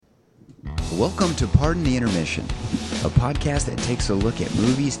Welcome to Pardon the Intermission, a podcast that takes a look at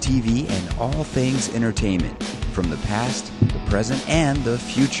movies, TV, and all things entertainment, from the past, the present, and the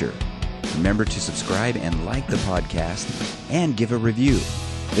future. Remember to subscribe and like the podcast, and give a review.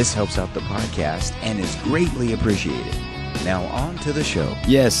 This helps out the podcast and is greatly appreciated. Now on to the show.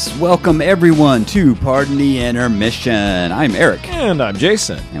 Yes, welcome everyone to Pardon the Intermission. I'm Eric. And I'm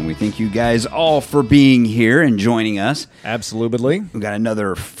Jason. And we thank you guys all for being here and joining us. Absolutely. We've got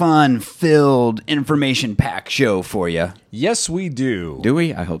another fun-filled, information-packed show for you. Yes, we do. Do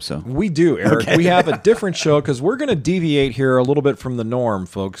we? I hope so. We do, Eric. Okay. We have a different show because we're going to deviate here a little bit from the norm,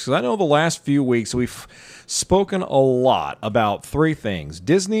 folks. Because I know the last few weeks we've spoken a lot about three things: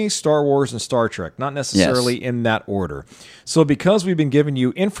 Disney, Star Wars, and Star Trek. Not necessarily in that order. So because we've been giving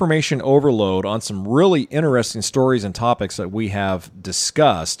you information overload on some really interesting stories and topics that we have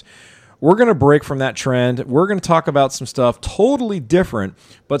discussed, we're going to break from that trend. We're going to talk about some stuff totally different,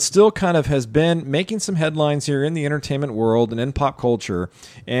 but still kind of has been making some headlines here in the entertainment world and in pop culture,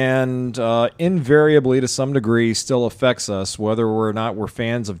 and invariably, to some degree, still affects us, whether or not we're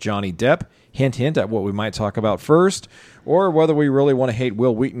fans of Johnny Depp. Hint, hint at what we might talk about first, or whether we really want to hate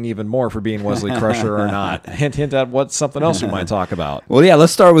Will Wheaton even more for being Wesley Crusher or not. Hint, hint at what something else we might talk about. Well, yeah,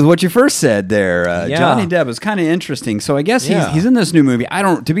 let's start with what you first said there. Johnny Depp is kind of interesting. So I guess he's in this new movie.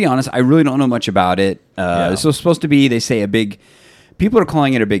 To be honest, I really don't know much about it. This was supposed to be, they say, people are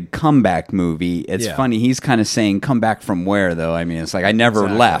calling it a big comeback movie. It's funny. He's kind of saying, come back from where, though? I mean, it's like, I never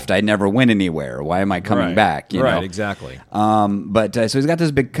left. I never went anywhere. Why am I coming back? You know? Exactly. So he's got this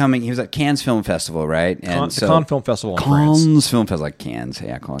big coming. He was at Cannes Film Festival, right? And the Cannes Film Festival in France. Cannes Film Festival, like Cannes.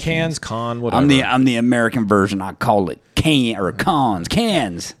 Yeah, I call it Cannes, whatever. I'm the American version. I call it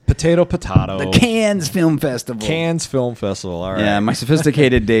Cannes. Potato. The Cannes Film Festival. Cannes Film Festival, all right. Yeah, my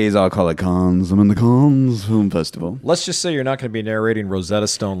sophisticated days, I'll call it Cannes. I'm in the Cannes Film Festival. Let's just say you're not going to be narrating Rosetta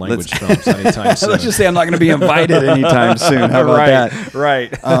Stone language films anytime soon. Let's just say I'm not going to be invited anytime soon. How about that? Right.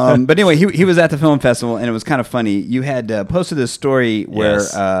 But anyway, he was at the film festival, and it was kind of funny. You had posted this story where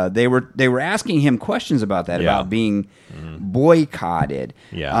they were asking him questions about that, about being boycotted.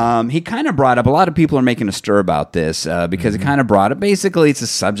 Yeah. He kind of brought up, a lot of people are making a stir about this because he kind of brought up, basically it's a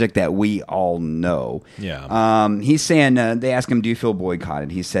subject that we all know. Yeah. He's saying, they asked him, do you feel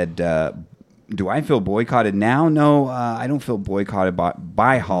boycotted? He said, do I feel boycotted now? No, I don't feel boycotted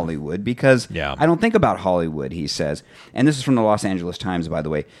by Hollywood because I don't think about Hollywood, he says. And this is from the Los Angeles Times, by the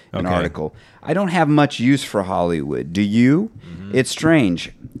way, an article. I don't have much use for Hollywood. Do you? Mm-hmm. It's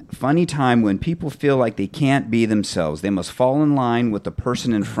strange. Funny time when people feel like they can't be themselves. They must fall in line with the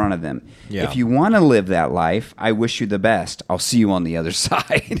person in front of them. Yeah. If you want to live that life, I wish you the best. I'll see you on the other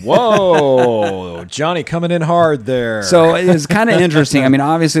side. Whoa, Johnny coming in hard there. So it's kind of interesting. I mean,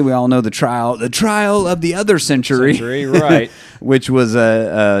 obviously we all know the trial of the other century, right? Which was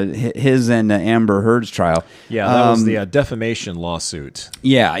his and Amber Heard's trial. Yeah, that was the defamation lawsuit.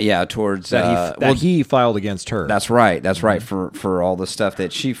 Yeah, towards that he filed against her. That's right. That's right, for all the stuff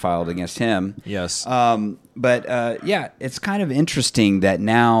that she filed against him. Yes. But it's kind of interesting that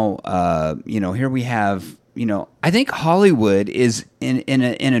now, here we have, I think Hollywood is in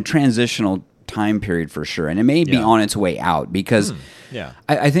a transitional time period for sure, and it may be on its way out because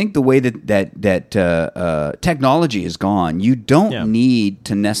I think the way that technology is gone, you don't need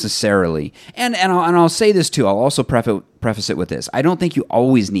to necessarily, and I'll say this too. I'll also preface it with this: I don't think you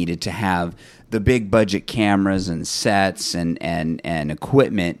always needed to have the big budget cameras and sets and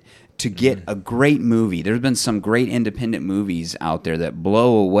equipment to get a great movie. There's been some great independent movies out there that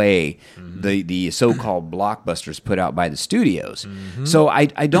blow away the so-called blockbusters put out by the studios. So I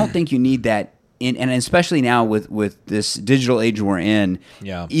don't think you need that. And especially now with this digital age we're in,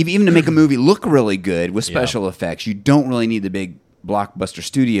 even to make a movie look really good with special effects, you don't really need the big blockbuster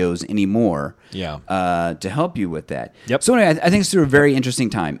studios anymore to help you with that. Yep. So anyway, I think it's through a very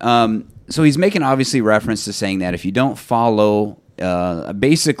interesting time. So he's making obviously reference to saying that if you don't follow...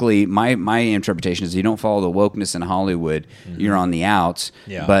 basically, my interpretation is you don't follow the wokeness in Hollywood, you're on the outs.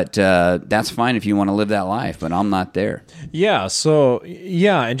 Yeah. But that's fine if you want to live that life, but I'm not there. Yeah. So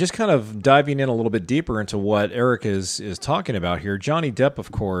and just kind of diving in a little bit deeper into what Eric is talking about here. Johnny Depp,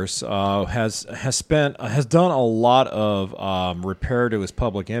 of course, has done a lot of repair to his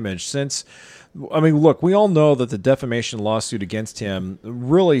public image since. I mean, look, we all know that the defamation lawsuit against him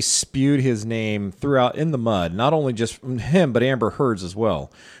really spewed his name throughout in the mud, not only just him, but Amber Heard's as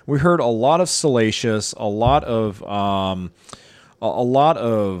well. We heard a lot of salacious, a lot of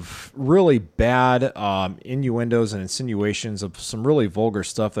really bad innuendos and insinuations of some really vulgar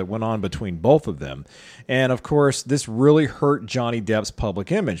stuff that went on between both of them. And of course, this really hurt Johnny Depp's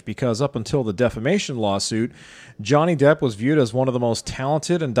public image because up until the defamation lawsuit, Johnny Depp was viewed as one of the most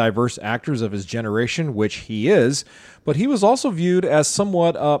talented and diverse actors of his generation, which he is. But he was also viewed as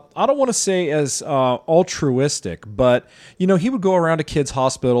somewhat, I don't want to say as altruistic, but, you know, he would go around to kids'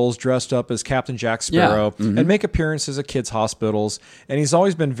 hospitals dressed up as Captain Jack Sparrow and make appearances at kids' hospitals. And he's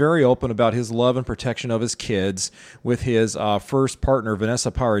always been very open about his love and protection of his kids with his first partner,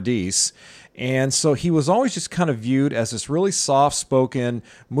 Vanessa Paradis. And so he was always just kind of viewed as this really soft-spoken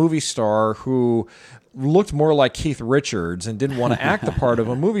movie star who looked more like Keith Richards and didn't want to act the part of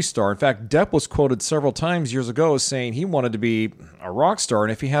a movie star. In fact, Depp was quoted several times years ago as saying he wanted to be a rock star,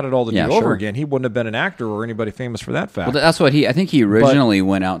 and if he had it all to do over again, he wouldn't have been an actor or anybody famous for that fact. Well, that's what I think he originally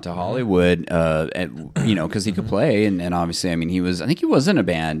went out to Hollywood, because he could play, and obviously, I mean, I think he was in a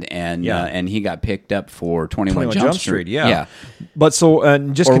band, and he got picked up for 21 Jump Street. Yeah. But so,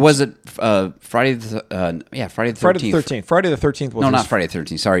 was it Friday the 13th? Friday the 13th was not Friday the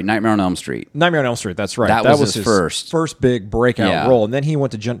 13th. Sorry, Nightmare on Elm Street. Nightmare on Elm Street. That's right. That was his first big breakout role, and then he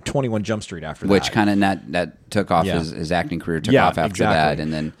went to 21 Jump Street after that. Which kind of that took off his acting career took off after that,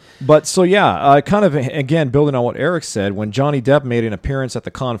 and then. But so kind of again building on what Eric said, when Johnny Depp made an appearance at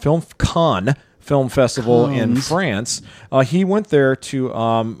the Cannes Film Festival in France, he went there to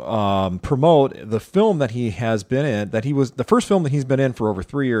promote the film that he has been in. The first film that he's been in for over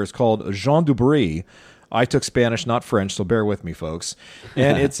 3 years, called Jean Dubry. I took Spanish, not French, so bear with me, folks.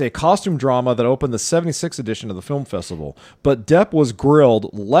 And it's a costume drama that opened the 76th edition of the film festival. But Depp was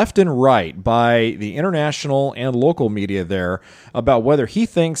grilled left and right by the international and local media there about whether he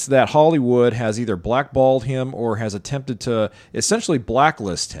thinks that Hollywood has either blackballed him or has attempted to essentially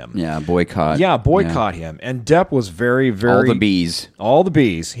blacklist him. Yeah, boycott. Him. And Depp was very, very... All the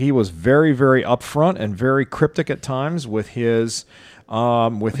bees. He was very, very upfront and very cryptic at times with his...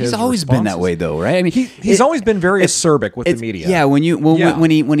 he's always been that way, though, right? I mean, he's always been very acerbic with the media. Yeah, when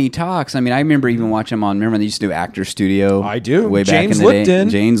he talks, I mean, I remember even watching him on. Remember they used to do Actor Studio? I do. Way back in the day.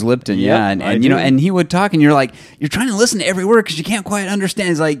 James Lipton, and you know, and he would talk, and you're like, you're trying to listen to every word because you can't quite understand.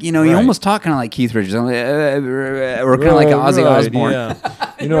 It's like, you know, you almost talk kind of like Keith Richards, or kind of like Ozzy Osbourne. Yeah.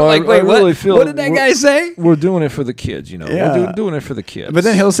 You know, like, wait, really what did that guy say? We're doing it for the kids, you know. We're doing it for the kids. But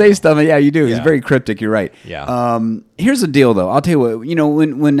then he'll say stuff, and you do. He's very cryptic. You're right. Yeah. Here's the deal, though. I'll tell you what. You know,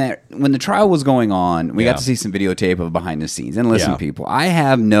 when the trial was going on, we got to see some videotape of behind the scenes. And listen, people,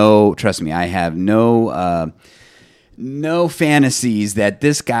 trust me, I have no fantasies that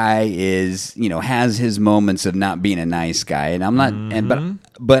this guy is, you know, has his moments of not being a nice guy. And I'm not,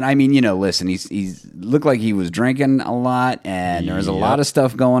 but I mean, you know, listen, he's looked like he was drinking a lot, and there was a lot of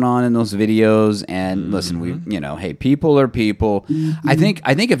stuff going on in those videos. And listen, hey, people are people. I think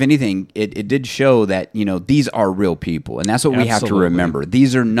if anything, it did show that, you know, these are real people, and that's what we have to remember.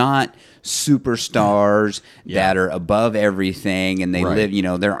 These are not superstars that are above everything, and they live, you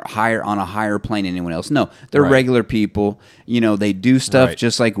know, they're higher on a higher plane than anyone else. No, they're regular people. You know, they do stuff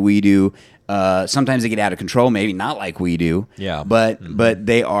just like we do. Sometimes they get out of control, maybe not like we do. Yeah. But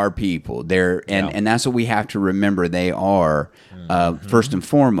they are people. And that's what we have to remember. They are first and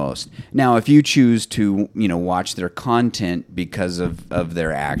foremost. Now, if you choose to, you know, watch their content because of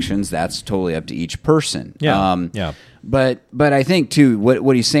their actions, that's totally up to each person. Yeah. But I think too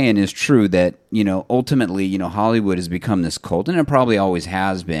what he's saying is true, that, you know, ultimately, you know, Hollywood has become this cult, and it probably always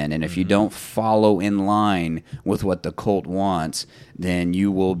has been. And if you don't follow in line with what the cult wants, then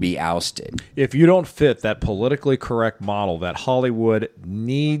you will be ousted. If you don't fit that politically correct model that Hollywood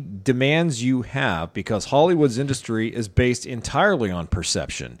demands you have, because Hollywood's industry is based entirely on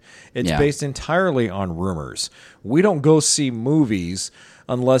perception. It's based entirely on rumors. We don't go see movies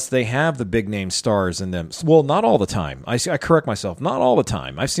unless they have the big name stars in them. Well, not all the time. I correct myself. Not all the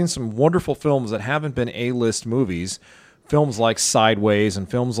time. I've seen some wonderful films that haven't been A-list movies, films like Sideways and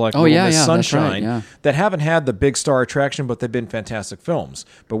films like Little Miss Sunshine, that haven't had the big star attraction, but they've been fantastic films.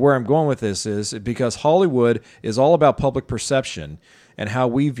 But where I'm going with this is because Hollywood is all about public perception and how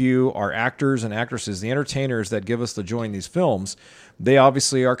we view our actors and actresses, the entertainers that give us the joy in these films. They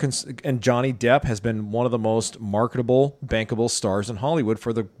obviously are, and Johnny Depp has been one of the most marketable, bankable stars in Hollywood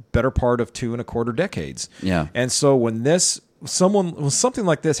for the better part of 2.25 decades. Yeah. And so when something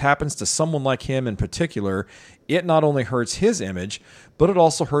like this happens to someone like him in particular, it not only hurts his image, but it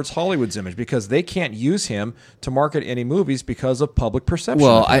also hurts Hollywood's image, because they can't use him to market any movies because of public perception.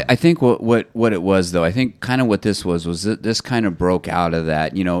 Well, I think what it was, though, I think kind of what this was that this kind of broke out of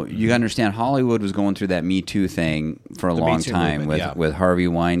that. You know, you understand Hollywood was going through that Me Too thing for a long time with Harvey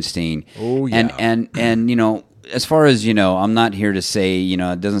Weinstein. Oh, yeah. And you know, as far as, I'm not here to say,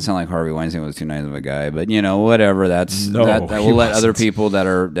 it doesn't sound like Harvey Weinstein was too nice of a guy, but, whatever. That we'll let other people that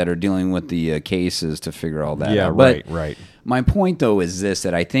are dealing with the cases to figure all that out. But right. My point, though, is this,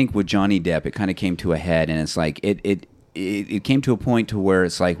 that I think with Johnny Depp, it kind of came to a head, and it's like it came to a point to where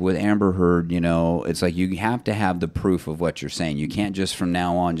it's like with Amber Heard, it's like you have to have the proof of what you're saying. You can't just from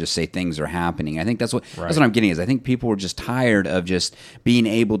now on just say things are happening. I think that's what I'm getting is I think people were just tired of just being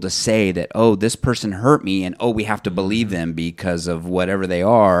able to say that, oh, this person hurt me, and we have to believe them because of whatever they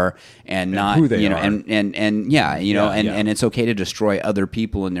are and not who they are. And it's okay to destroy other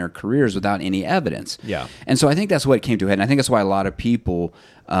people in their careers without any evidence. Yeah. And so I think that's what came to a head, and I think that's why a lot of people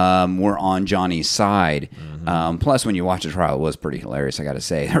were on Johnny's side. Plus, when you watch the trial, it was pretty hilarious, I got to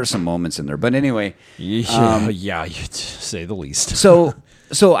say. There were some moments in there. But anyway. You say the least. So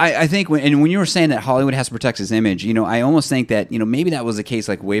I think when you were saying that Hollywood has to protect his image, I almost think that, maybe that was the case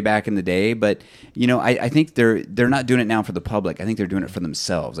like way back in the day. But, I think they're not doing it now for the public. I think they're doing it for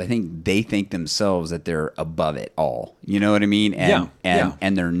themselves. I think they think themselves that they're above it all. You know what I mean?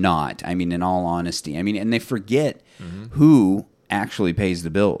 And they're not. I mean, in all honesty. I mean, and they forget who actually pays the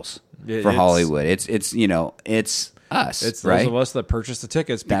bills for Hollywood. It's us. It's right? those of us that purchase the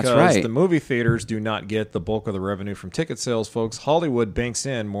tickets, because That's right. the movie theaters do not get the bulk of the revenue from ticket sales, folks. Hollywood banks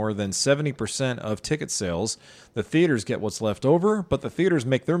in more than 70% of ticket sales. The theaters get what's left over, but the theaters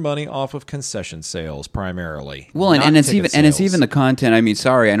make their money off of concession sales primarily. Well, and it's even the content. I mean,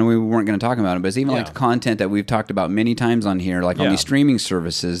 sorry, I know we weren't going to talk about it, but it's even like the content that we've talked about many times on here, like on these streaming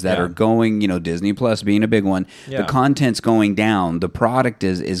services that are going, Disney Plus being a big one. The content's going down, the product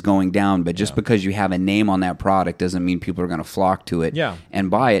is going down, but just because you have a name on that product doesn't mean people are going to flock to it and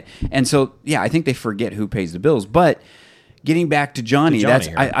buy it. And so, I think they forget who pays the bills, but. Getting back to Johnny,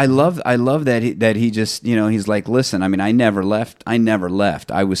 I love that he just he's like, listen, I mean, I never left.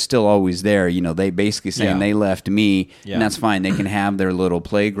 I was still always there. They basically saying they left me, and that's fine. They can have their little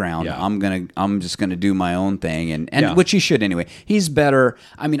playground. I'm just gonna do my own thing, and which he should anyway. He's better.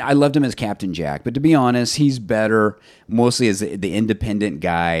 I mean, I loved him as Captain Jack, but to be honest, he's better mostly as the independent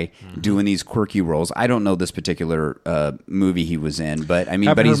guy doing these quirky roles. I don't know this particular movie he was in, but I mean,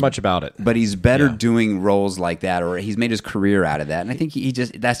 Haven't heard much about it. But he's better doing roles like that, or he's made his career out of that, and I think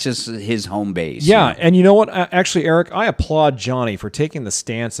that's just his home base. And you know what? Actually, Eric, I applaud Johnny for taking the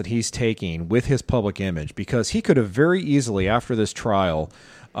stance that he's taking with his public image, because he could have very easily, after this trial,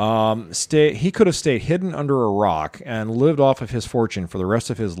 he could have stayed hidden under a rock and lived off of his fortune for the rest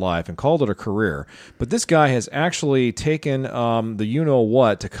of his life and called it a career. But this guy has actually taken the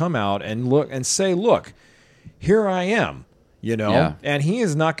you-know-what to come out and look and say, look, here I am. And he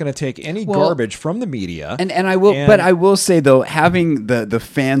is not going to take any garbage from the media. And I will, but I will say though, having the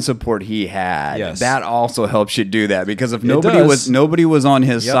fan support he had, that also helps you do that, because if nobody was on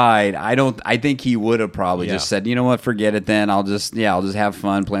his side, I think he would have probably just said, you know what, forget it. Then I'll just have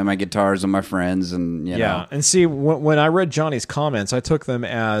fun, play my guitars with my friends, and you know. And see, when I read Johnny's comments, I took them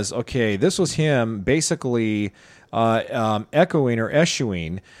as, okay, this was him basically echoing or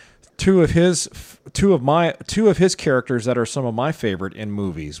eschewing two of his characters that are some of my favorite in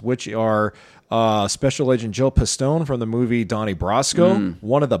movies, which are Special Agent Joe Pistone from the movie Donnie Brasco,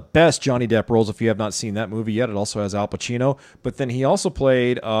 one of the best Johnny Depp roles if you have not seen that movie yet. It also has Al Pacino, but then he also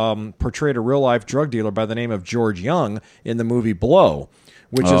portrayed a real life drug dealer by the name of George Young in the movie Blow,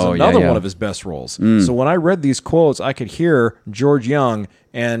 which is another one of his best roles. So when I read these quotes, I could hear George Young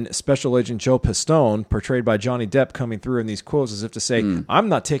and Special Agent Joe Pistone, portrayed by Johnny Depp, coming through in these quotes as if to say, I'm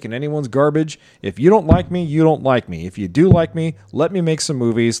not taking anyone's garbage. If you don't like me, you don't like me. If you do like me, let me make some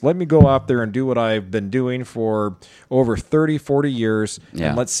movies. Let me go out there and do what I've been doing for over 30, 40 years,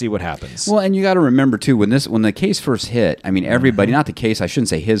 and let's see what happens. Well, and you got to remember, too, when the case first hit, I mean, everybody, not the case, I shouldn't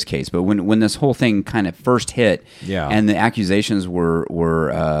say his case, but when this whole thing kind of first hit and the accusations were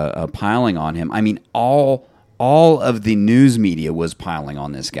piling on him, I mean, all of the news media was piling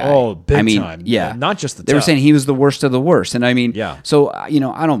on this guy. Oh, big time. Yeah. Not just the They were saying he was the worst of the worst. And I mean, so, I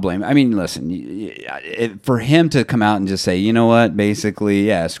don't blame him. I mean, listen, for him to come out and just say, you know what,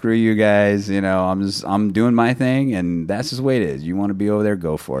 basically, screw you guys, I'm doing my thing, and that's just the way it is. You want to be over there,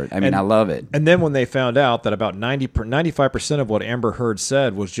 go for it. I mean, I love it. And then when they found out that about 95% of what Amber Heard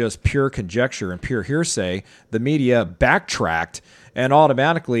said was just pure conjecture and pure hearsay, the media backtracked and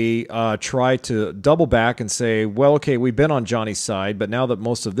automatically try to double back and say, well, okay, we've been on Johnny's side, but now that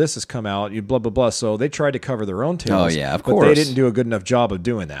most of this has come out, you blah, blah, blah. So they tried to cover their own tails. Oh, yeah, of course. But they didn't do a good enough job of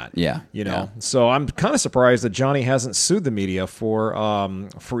doing that. Yeah. So I'm kind of surprised that Johnny hasn't sued the media for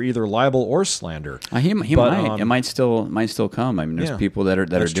either libel or slander. He might. It might still come. I mean, there's people that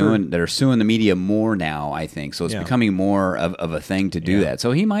are suing the media more now, I think. So it's becoming more of a thing to do that.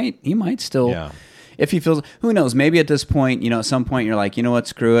 So he might still... Yeah. if he feels, who knows? Maybe at this point, at some point you're like, you know what,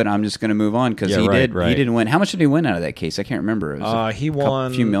 screw it, I'm just going to move on because he didn't win. How much did he win out of that case? I can't remember. He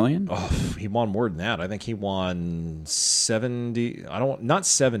won a few million. Oh, he won more than that. I think he won 70. Not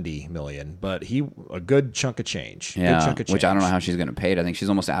 70 million, but a good chunk of change. Yeah, good chunk of change. Which I don't know how she's going to pay it. I think she's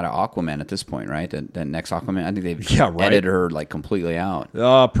almost out of Aquaman at this point, right? The next Aquaman. I think they've edited her like completely out.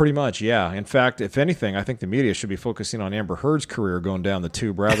 Pretty much, yeah. In fact, if anything, I think the media should be focusing on Amber Heard's career going down the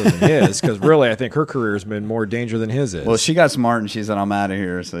tube rather than his, because really, I think her career has been more danger than his is. Well, she got smart and she said, "I'm out of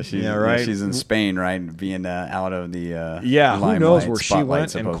here." So she's in Spain, right, being out of the who knows where she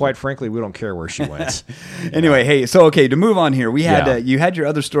went? Supposedly. And quite frankly, we don't care where she went. Anyway, hey, so okay, to move on here, we had you had your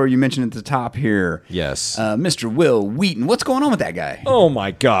other story you mentioned at the top here. Yes, Mr. Will Wheaton. What's going on with that guy? Oh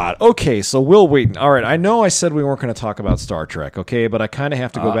my God. Okay, so Will Wheaton. All right, I know I said we weren't going to talk about Star Trek, okay, but I kind of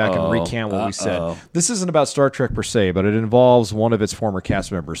have to go back and recant what we said. This isn't about Star Trek per se, but it involves one of its former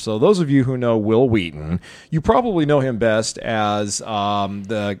cast members. So those of you who know Will Wheaton, you probably know him best as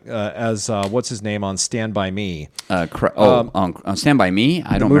what's his name on Stand By Me. On Stand By Me?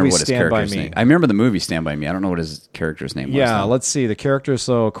 I don't remember what his character's name. I remember the movie Stand By Me. I don't know what his character's name was. Yeah, let's see. The character,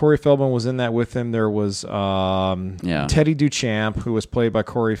 so Corey Feldman was in that with him. There was Teddy Duchamp, who was played by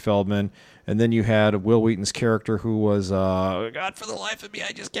Corey Feldman. And then you had Will Wheaton's character, who was, God, for the life of me,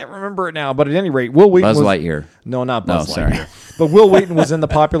 I just can't rember it now. But at any rate, Will Wheaton Buzz Lightyear. No, not Buzz Lightyear. But Will Wheaton was in the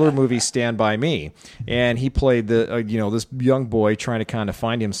popular movie Stand By Me. And he played this young boy trying to kind of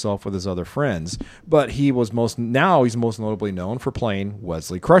find himself with his other friends. But he's most notably known for playing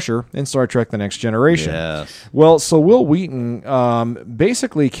Wesley Crusher in Star Trek The Next Generation. Yes. Well, so Will Wheaton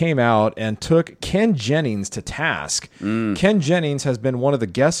basically came out and took Ken Jennings to task. Ken Jennings has been one of the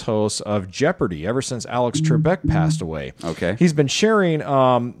guest hosts of Jeopardy ever since Alex Trebek passed away. Okay. He's been sharing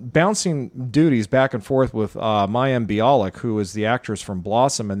bouncing duties back and forth with Mayim Bialik, who is the actress from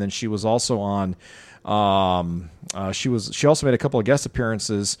Blossom, and then she was also on she also made a couple of guest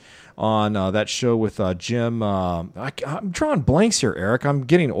appearances on that show with Jim I'm drawing blanks here, Eric. I'm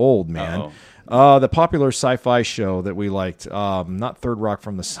getting old, man. The popular sci-fi show that we liked, not Third Rock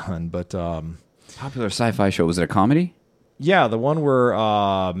from the Sun, but popular sci-fi show. Was it a comedy? Yeah, the one where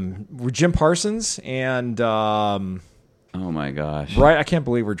Jim Parsons and oh my gosh, right? I can't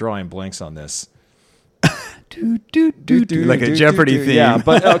believe we're drawing blanks on this. Like a Jeopardy theme. Yeah,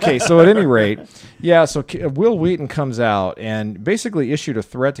 but okay. So at any rate, so Will Wheaton comes out and basically issued a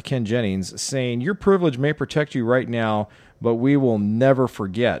threat to Ken Jennings, saying, "Your privilege may protect you right now, but we will never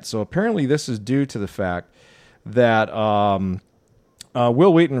forget." So apparently, this is due to the fact that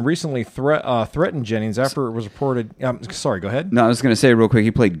Will Wheaton recently threatened Jennings after it was reported. Sorry, go ahead. No, I was going to say real quick.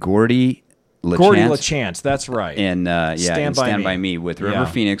 He played Gordy LaChance. Gordy LaChance, that's right. And Stand By Me with River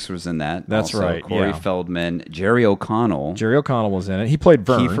Phoenix was in that. That's also, right. Corey Feldman, Jerry O'Connell. Jerry O'Connell was in it. He played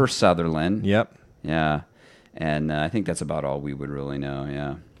Vern. Kiefer Sutherland. Yep. Yeah. And I think that's about all we would really know.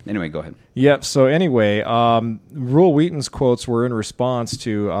 Yeah. Anyway, go ahead. Yep. So anyway, Will Wheaton's quotes were in response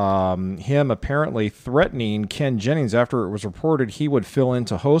to him apparently threatening Ken Jennings after it was reported he would fill in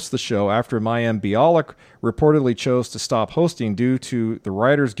to host the show after Mayim Bialik reportedly chose to stop hosting due to the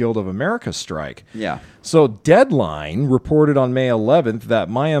Writers Guild of America strike. Yeah. So Deadline reported on May 11th that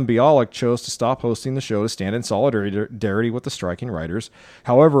Mayim Bialik chose to stop hosting the show to stand in solidarity with the striking writers.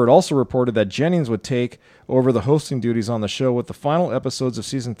 However, it also reported that Jennings would take over the hosting duties on the show, with the final episodes of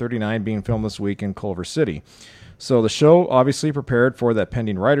season 39 being filmed this week in Culver City. So the show obviously prepared for that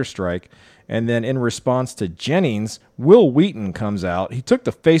pending writer strike. And then in response to Jennings, Will Wheaton comes out. He took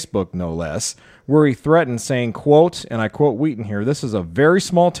to Facebook, no less, where he threatened, saying, quote, and I quote Wheaton here, "This is a very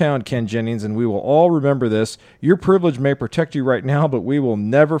small town, Ken Jennings, and we will all remember this. Your privilege may protect you right now, but we will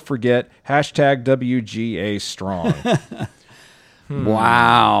never forget. #WGA strong."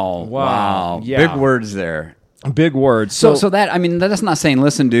 Wow. Yeah. Big words there. Big words. So that, I mean, that's not saying,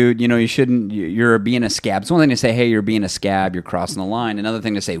 listen, dude, you shouldn't, you're being a scab. It's one thing to say, hey, you're being a scab, you're crossing the line. Another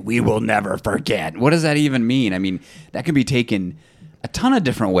thing to say, we will never forget. What does that even mean? I mean, that could be taken a ton of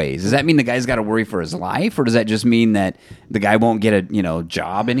different ways. Does that mean the guy's got to worry for his life, or does that just mean that the guy won't get a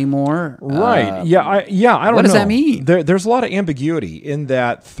job anymore? Right. I don't know. What does that mean? There's a lot of ambiguity in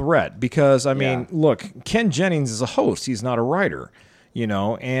that threat because, I mean, look, Ken Jennings is a host. He's not a writer.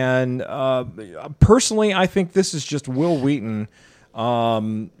 And personally, I think this is just Will Wheaton,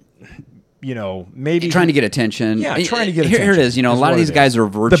 maybe trying to get attention. Yeah, trying to get attention. Here it is. A lot of these guys are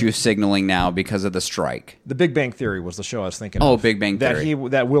virtue signaling now because of the strike. The Big Bang Theory was the show I was thinking of. Oh, Big Bang Theory.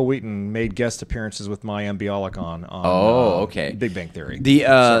 That Will Wheaton made guest appearances with Mayim Bialik on okay. Big Bang Theory.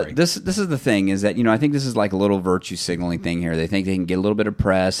 This is the thing is that, I think this is like a little virtue signaling thing here. They think they can get a little bit of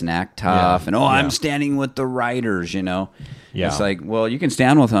press and act tough and, I'm standing with the writers, Yeah. It's like, well, you can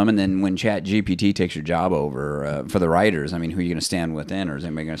stand with them, and then when Chat GPT takes your job over for the writers, I mean, who are you going to stand with then, or is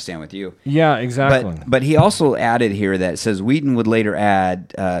anybody going to stand with you? Yeah, exactly. But he also added here that says Wheaton would later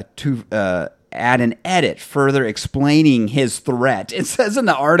add add an edit further explaining his threat. It says in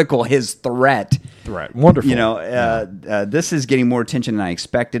the article his threat. Wonderful. You know, this is getting more attention than I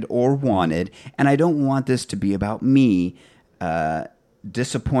expected or wanted, and I don't want this to be about me.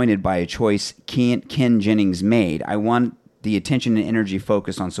 Disappointed by a choice Ken Jennings made. I want the attention and energy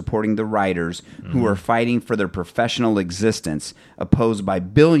focused on supporting the writers who are fighting for their professional existence, opposed by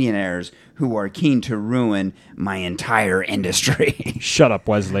billionaires who are keen to ruin my entire industry. Shut up,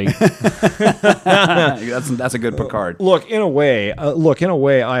 Wesley. That's a good Picard. Look, in a way,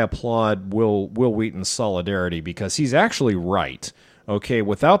 I applaud Will Wheaton's solidarity because he's actually right. Okay,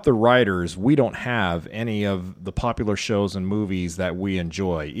 without the writers, we don't have any of the popular shows and movies that we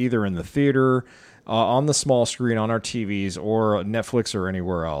enjoy, either in the theater, on the small screen, on our TVs, or Netflix or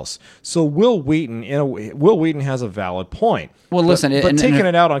anywhere else. So Will Wheaton has a valid point. Well, listen, but taking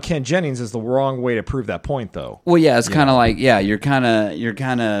it out on Ken Jennings is the wrong way to prove that point, though. Well, yeah, it's kind of like, you're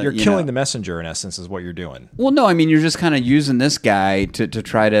killing the messenger in essence, is what you're doing. Well, no, I mean, you're just kind of using this guy to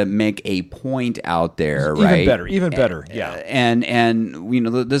try to make a point out there, right? Even better, yeah. And you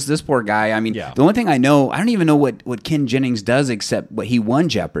know, this poor guy. I mean, the only thing I know, I don't even know what Ken Jennings does except what he won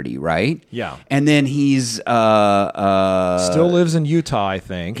Jeopardy, right? Yeah. And then he's still lives in Utah, I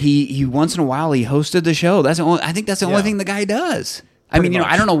think. He once in a while he hosted the show. I think that's the only thing the guy does. I mean,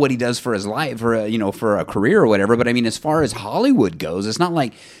 I don't know what he does for his life, for a career or whatever. But I mean, as far as Hollywood goes, it's not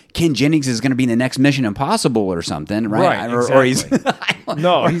like Ken Jennings is going to be in the next Mission Impossible or something, right? Exactly. Or he's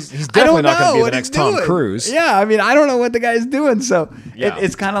he's definitely not going to be the next Tom Cruise. Yeah, I mean, I don't know what the guy's doing. So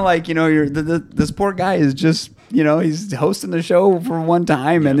it's kind of like this poor guy is just. He's hosting the show for one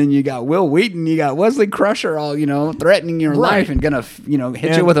time, and then you got Will Wheaton, you got Wesley Crusher, all threatening your life and gonna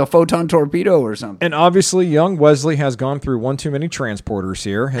hit you with a photon torpedo or something. And obviously, young Wesley has gone through one too many transporters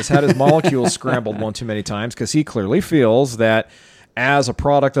here, has had his molecules scrambled one too many times because he clearly feels that as a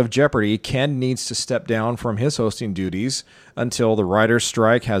product of Jeopardy, Ken needs to step down from his hosting duties until the writer's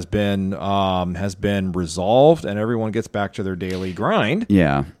strike has been resolved and everyone gets back to their daily grind.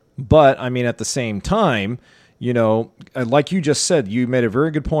 Yeah, but I mean, at the same time. Like you just said, you made a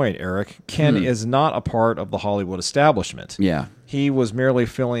very good point, Eric. Ken is not a part of the Hollywood establishment. Yeah. He was merely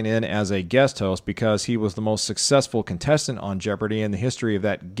filling in as a guest host because he was the most successful contestant on Jeopardy in the history of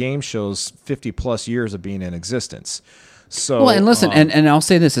that game show's 50-plus years of being in existence. So, and listen, and I'll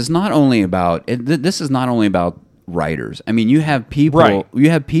say this: this is not only about writers. I mean, you have people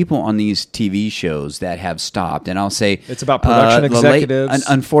on these TV shows that have stopped, and I'll say it's about production executives.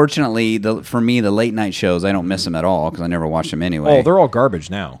 Unfortunately, for me, the late night shows, I don't miss them at all because I never watch them anyway. Oh, they're all garbage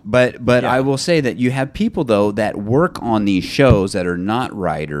now. But I will say that you have people though that work on these shows that are not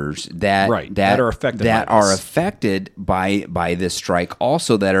writers that are affected by this strike.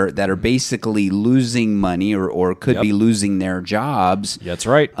 Also, that are basically losing money or could be losing their jobs. That's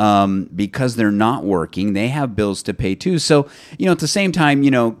right. Because they're not working, they have bills to pay too. So, at the same time,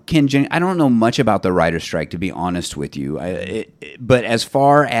 Ken Jennings, I don't know much about the writer's strike, to be honest with you. But as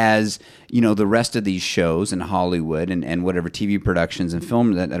far as, the rest of these shows in Hollywood and whatever TV productions and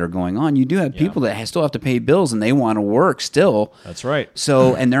film that are going on, you do have people that still have to pay bills and they want to work still. That's right.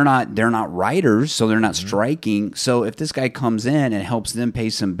 So, and they're not writers, so they're not striking. So if this guy comes in and helps them pay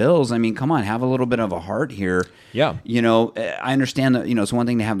some bills, I mean, come on, have a little bit of a heart here. Yeah. I understand that, it's one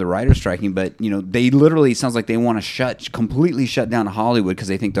thing to have the writer striking, but, they literally, it sounds like they want to completely shut down Hollywood because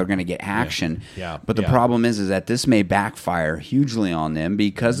they think they're going to get action. Yeah. But the problem is that this may backfire hugely on them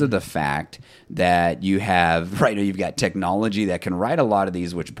because of the fact that you've got technology that can write a lot of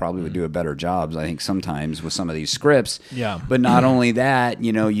these, which probably would do a better job, I think, sometimes with some of these scripts. Yeah. But not only that,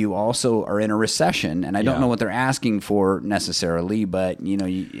 you also are in a recession, and I don't know what they're asking for necessarily, but,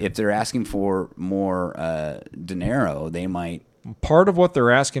 if they're asking for more dinero, they might. Part of what they're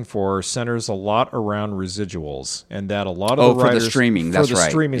asking for centers a lot around residuals, and that a lot of the writers for the streaming. That's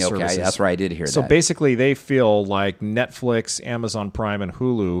right. Streaming services. That's right. I did hear that. So basically, they feel like Netflix, Amazon Prime, and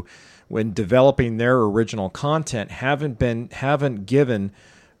Hulu, when developing their original content, haven't given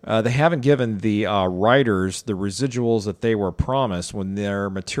the writers the residuals that they were promised when their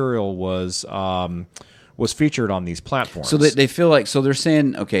material was featured on these platforms. So they feel like, so they're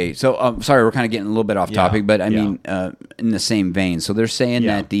saying, okay, so sorry, we're kind of getting a little bit off topic, but I mean, in the same vein. So they're saying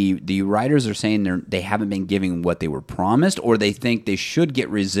that the writers are saying they haven't been giving what they were promised, or they think they should get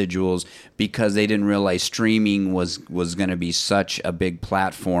residuals because they didn't realize streaming was going to be such a big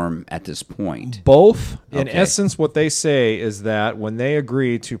platform at this point. Both. In essence, what they say is that when they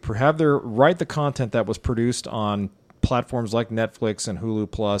agree to write the content that was produced on platforms like Netflix and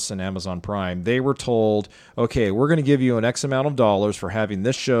Hulu Plus and Amazon Prime, they were told, okay, we're going to give you an X amount of dollars for having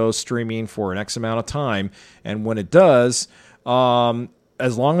this show streaming for an X amount of time. And when it does,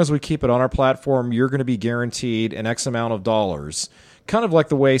 as long as we keep it on our platform, you're going to be guaranteed an X amount of dollars. Kind of like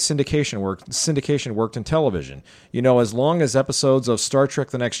the way syndication worked in television. As long as episodes of Star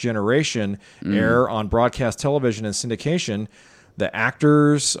Trek The Next Generation air on broadcast television and syndication, the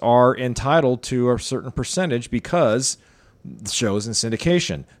actors are entitled to a certain percentage because the show's in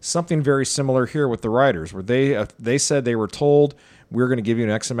syndication. Something very similar here with the writers, where they said they were told, we're going to give you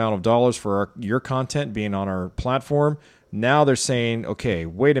an X amount of dollars for your content being on our platform. Now they're saying, okay,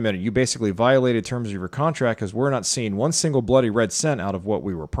 wait a minute, you basically violated terms of your contract because we're not seeing one single bloody red cent out of what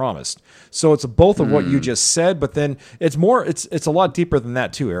we were promised. So it's both of what you just said, but then it's a lot deeper than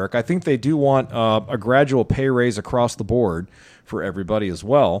that too, Eric. I think they do want a gradual pay raise across the board for everybody as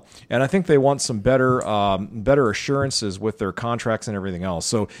well, and I think they want some better assurances with their contracts and everything else.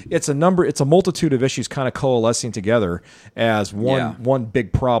 So it's a multitude of issues kind of coalescing together as one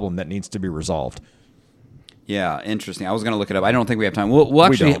big problem that needs to be resolved. Yeah, interesting. I was going to look it up. I don't think we have time. We'll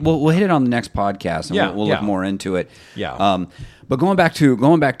actually we'll hit it on the next podcast, and we'll look more into it. Yeah. But going back to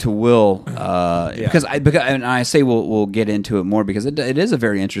Will, because I say we'll get into it more because it is a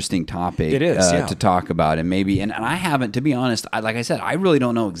very interesting topic. It is to talk about, and maybe and I haven't, to be honest. Like I said, I really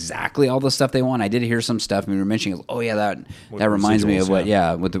don't know exactly all the stuff they want. I did hear some stuff, and we were mentioning, that reminds me of what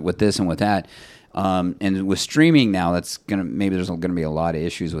with this and with that. And with streaming now, there's gonna be a lot of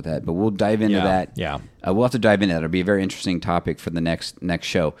issues with that, but we'll dive into that. Yeah, we'll have to dive into that. It'll be a very interesting topic for the next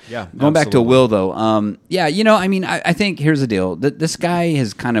show. Yeah, going back to Will though. I think here's the deal. This guy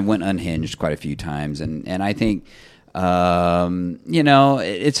has kind of went unhinged quite a few times, and I think.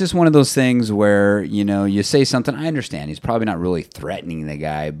 It's just one of those things where, you say something. I understand he's probably not really threatening the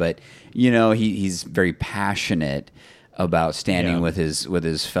guy, but he's very passionate about standing with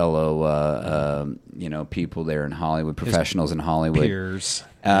his fellow people there in Hollywood, professionals in Hollywood, peers.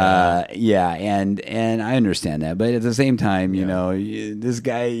 And I understand that, but at the same time, this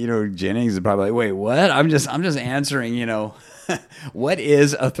guy, Jennings is probably like, wait, what? I'm just answering, what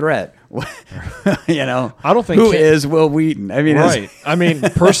is a threat? I don't think who is Will Wheaton. I mean, right. I mean,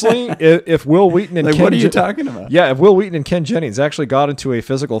 personally, if Will Wheaton and Ken what are you talking about? Yeah, if Will Wheaton and Ken Jennings actually got into a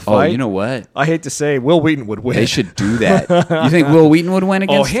physical fight, you know what? I hate to say, Will Wheaton would win. They should do that. You think Will Wheaton would win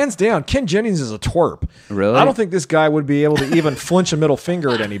against? Oh, hands down. Ken Jennings is a twerp. Really? I don't think this guy would be able to even flinch a middle finger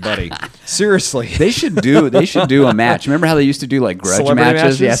at anybody. Seriously. They should do a match. Remember how they used to do like grudge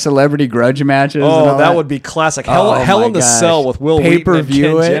matches? Yeah, celebrity grudge matches. Oh, that would be classic. Hell in the Cell with Will Wheaton and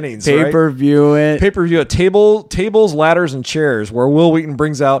Ken Jennings. Pay-per-view it. Pay-per-view it. Tables, ladders, and chairs, where Will Wheaton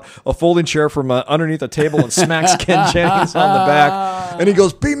brings out a folding chair from underneath a table and smacks Ken Jennings on the back, and he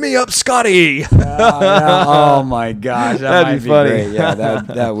goes, "Beat me up, Scotty." Oh my gosh, that'd be funny. Great. Yeah,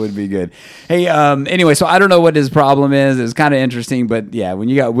 that would be good. Hey, anyway, so I don't know what his problem is. It's kind of interesting, but yeah, when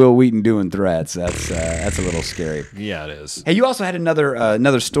you got Will Wheaton doing threats, that's a little scary. Yeah, it is. Hey, you also had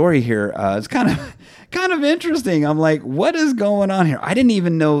another story here. It's kind of interesting. I'm like, what is going on here? I didn't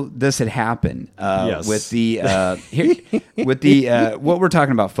even know this had happened. Yes. With what we're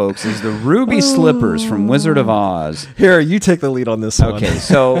talking about, folks, is the ruby slippers from Wizard of Oz. Here, you take the lead on this one. Okay,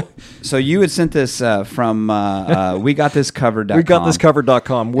 so you had sent this from WeGotThisCovered.com.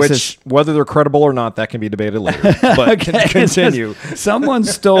 WeGotThisCovered.com, which, whether they're credible or not, that can be debated later. But continue. Someone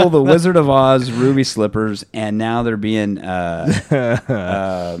stole the Wizard of Oz ruby slippers, and now they're being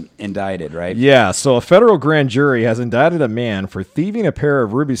indicted, right? Yeah, so a federal grand jury has indicted a man for thieving a pair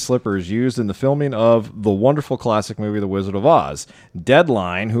of ruby slippers used in the filming of the wonderful classic movie The Wizard of Oz.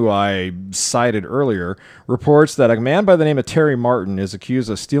 Deadline, who I cited earlier, reports that a man by the name of Terry Martin is accused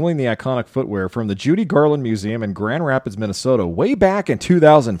of stealing the iconic footwear from the Judy Garland Museum in Grand Rapids, Minnesota, way back in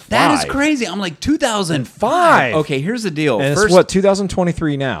 2005. That is crazy. I'm like, 2005? Okay, here's the deal. And it's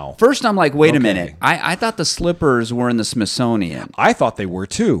 2023 now? First, I'm like, wait a minute. I thought the slippers were in the Smithsonian. I thought they were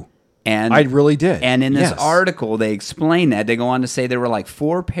too. And I really did. And in this article, they explain that. They go on to say there were like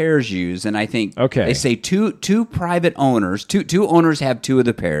 4 pairs used, and I think they say two private owners. Two owners have 2 of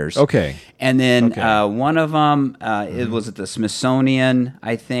the pairs. Okay. And then one of them it was at the Smithsonian,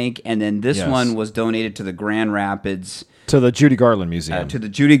 I think, and then this one was donated to the Grand Rapids. To the Judy Garland Museum. To the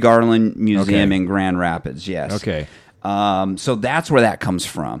Judy Garland Museum in Grand Rapids, yes. Okay. So that's where that comes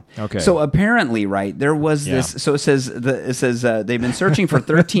from. Okay. So apparently, right, there was this. So it says they've been searching for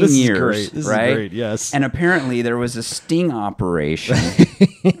 13 years. This right? is great. Yes. And apparently there was a sting operation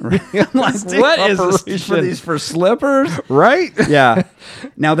I'm like, what is this for slippers? Right? Yeah.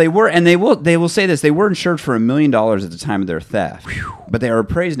 Now they will say this. They were insured for $1 million at the time of their theft, but they are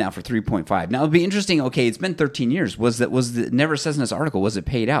appraised now for 3.5. Now it'd be interesting. Okay, it's been 13 years. Never says in this article, was it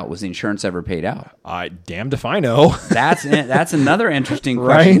paid out? Was the insurance ever paid out? Damned if I know. That's another interesting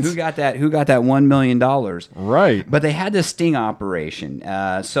question. Right? Who got that $1 million? Right. But they had this sting operation.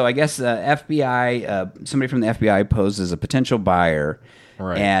 So I guess FBI, somebody from the FBI posed as a potential buyer.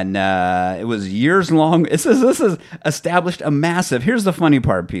 Right. And it was years long. This is established a massive. Here's the funny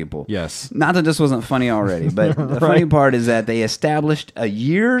part, people. Yes. Not that this wasn't funny already, but the funny part is that they established a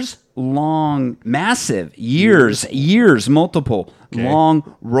multiple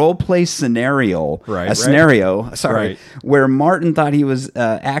long role play scenario. Where Martin thought he was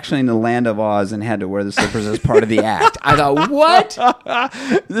actually in the land of Oz and had to wear the slippers as part of the act. I thought, what?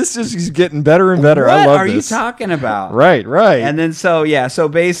 This just is getting better and better. What I love are this. you talking about? Right. And then so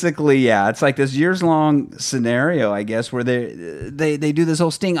basically, it's like this years-long scenario, I guess, where they do this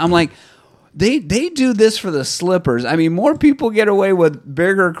whole sting. I'm like, they do this for the slippers. I mean, more people get away with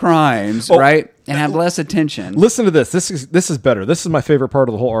bigger crimes, right? And have less attention. Listen to this. This is better. This is my favorite part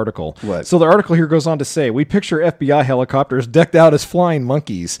of the whole article. What? So the article here goes on to say, we picture FBI helicopters decked out as flying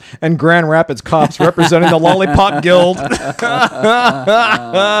monkeys and Grand Rapids cops representing the Lollipop Guild.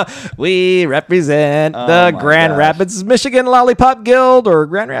 We represent the Grand Rapids, Michigan Lollipop Guild or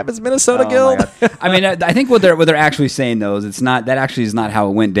Grand Rapids, Minnesota Guild. I mean, I think what they're actually saying though is that actually is not how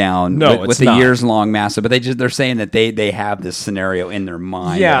it went down. No, with the years long massive. But they're saying that they have this scenario in their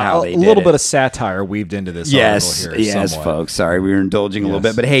mind. Yeah, how they a little bit of satire weaved into this article here. Yes, folks. Sorry, we were indulging a little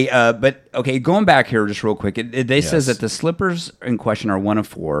bit. But hey, okay, going back here just real quick. They says that the slippers in question are one of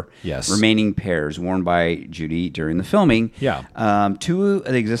four remaining pairs worn by Judy during the filming. Yeah. Two of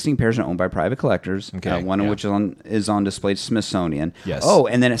the existing pairs are owned by private collectors. Okay. One of which is on display at Smithsonian. Yes. Oh,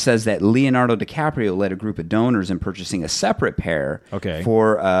 and then it says that Leonardo DiCaprio led a group of donors in purchasing a separate pair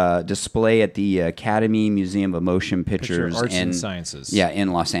for display at the Academy Museum of Motion Pictures Arts and Sciences. Yeah,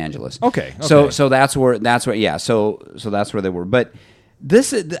 in Los Angeles. Okay. So that's where they were. But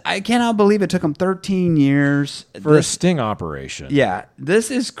I cannot believe it took them 13 years for a sting operation. Yeah,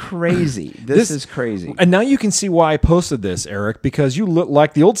 this is crazy. This is crazy. And now you can see why I posted this, Eric, because you look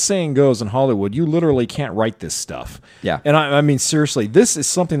like the old saying goes in Hollywood, you literally can't write this stuff. Yeah. And I mean, seriously, this is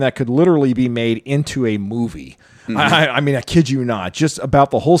something that could literally be made into a movie. Mm-hmm. I mean, I kid you not, just about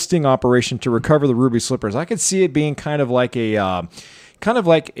the whole sting operation to recover the ruby slippers. I could see it being kind of like a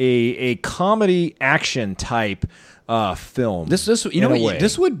comedy action type film. This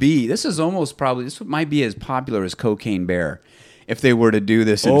might be as popular as Cocaine Bear if they were to do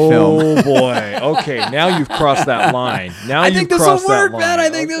this in film. Oh boy. Okay, now you've crossed that line. I think this will work, man. I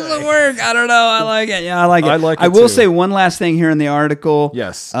think this will work. I don't know. I like it. Yeah, I like it. I will say one last thing here in the article.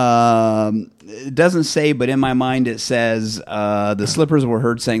 Yes. It doesn't say, but in my mind it says the slippers were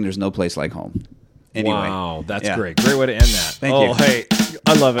heard saying there's no place like home. Anyway. Wow, that's great. Great way to end that. Thank you. Oh, hey,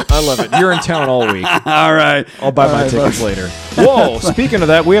 I love it. You're in town all week. All right. I'll buy my tickets later. Whoa, speaking of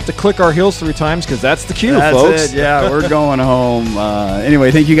that, we have to click our heels 3 times because that's the cue, folks. That's it. Yeah, we're going home.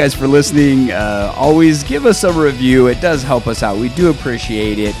 Anyway, thank you guys for listening. Always give us a review. It does help us out. We do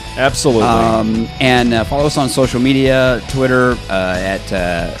appreciate it. Absolutely. And follow us on social media, Twitter at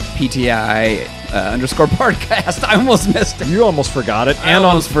PTI _ podcast. I almost missed it. You almost forgot it. I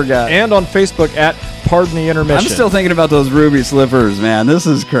almost forgot. And on Facebook at Pardon the Intermission. I'm still thinking about those ruby slippers, man. This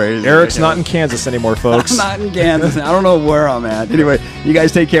is crazy. Eric's not in Kansas anymore, folks. I'm not in Kansas. I don't know where I'm at. Anyway, you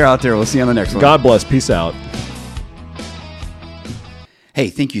guys take care out there. We'll see you on the next one. God bless. Peace out. Hey,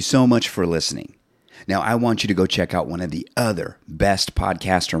 thank you so much for listening. Now, I want you to go check out one of the other best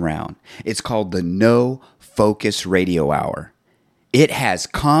podcasts around. It's called the No Focus Radio Hour. It has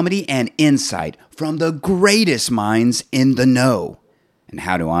comedy and insight from the greatest minds in the know. And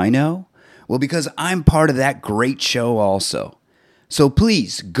how do I know? Well, because I'm part of that great show also. So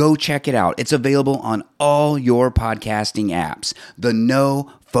please go check it out. It's available on all your podcasting apps. The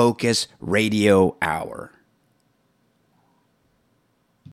No Focus Radio Hour.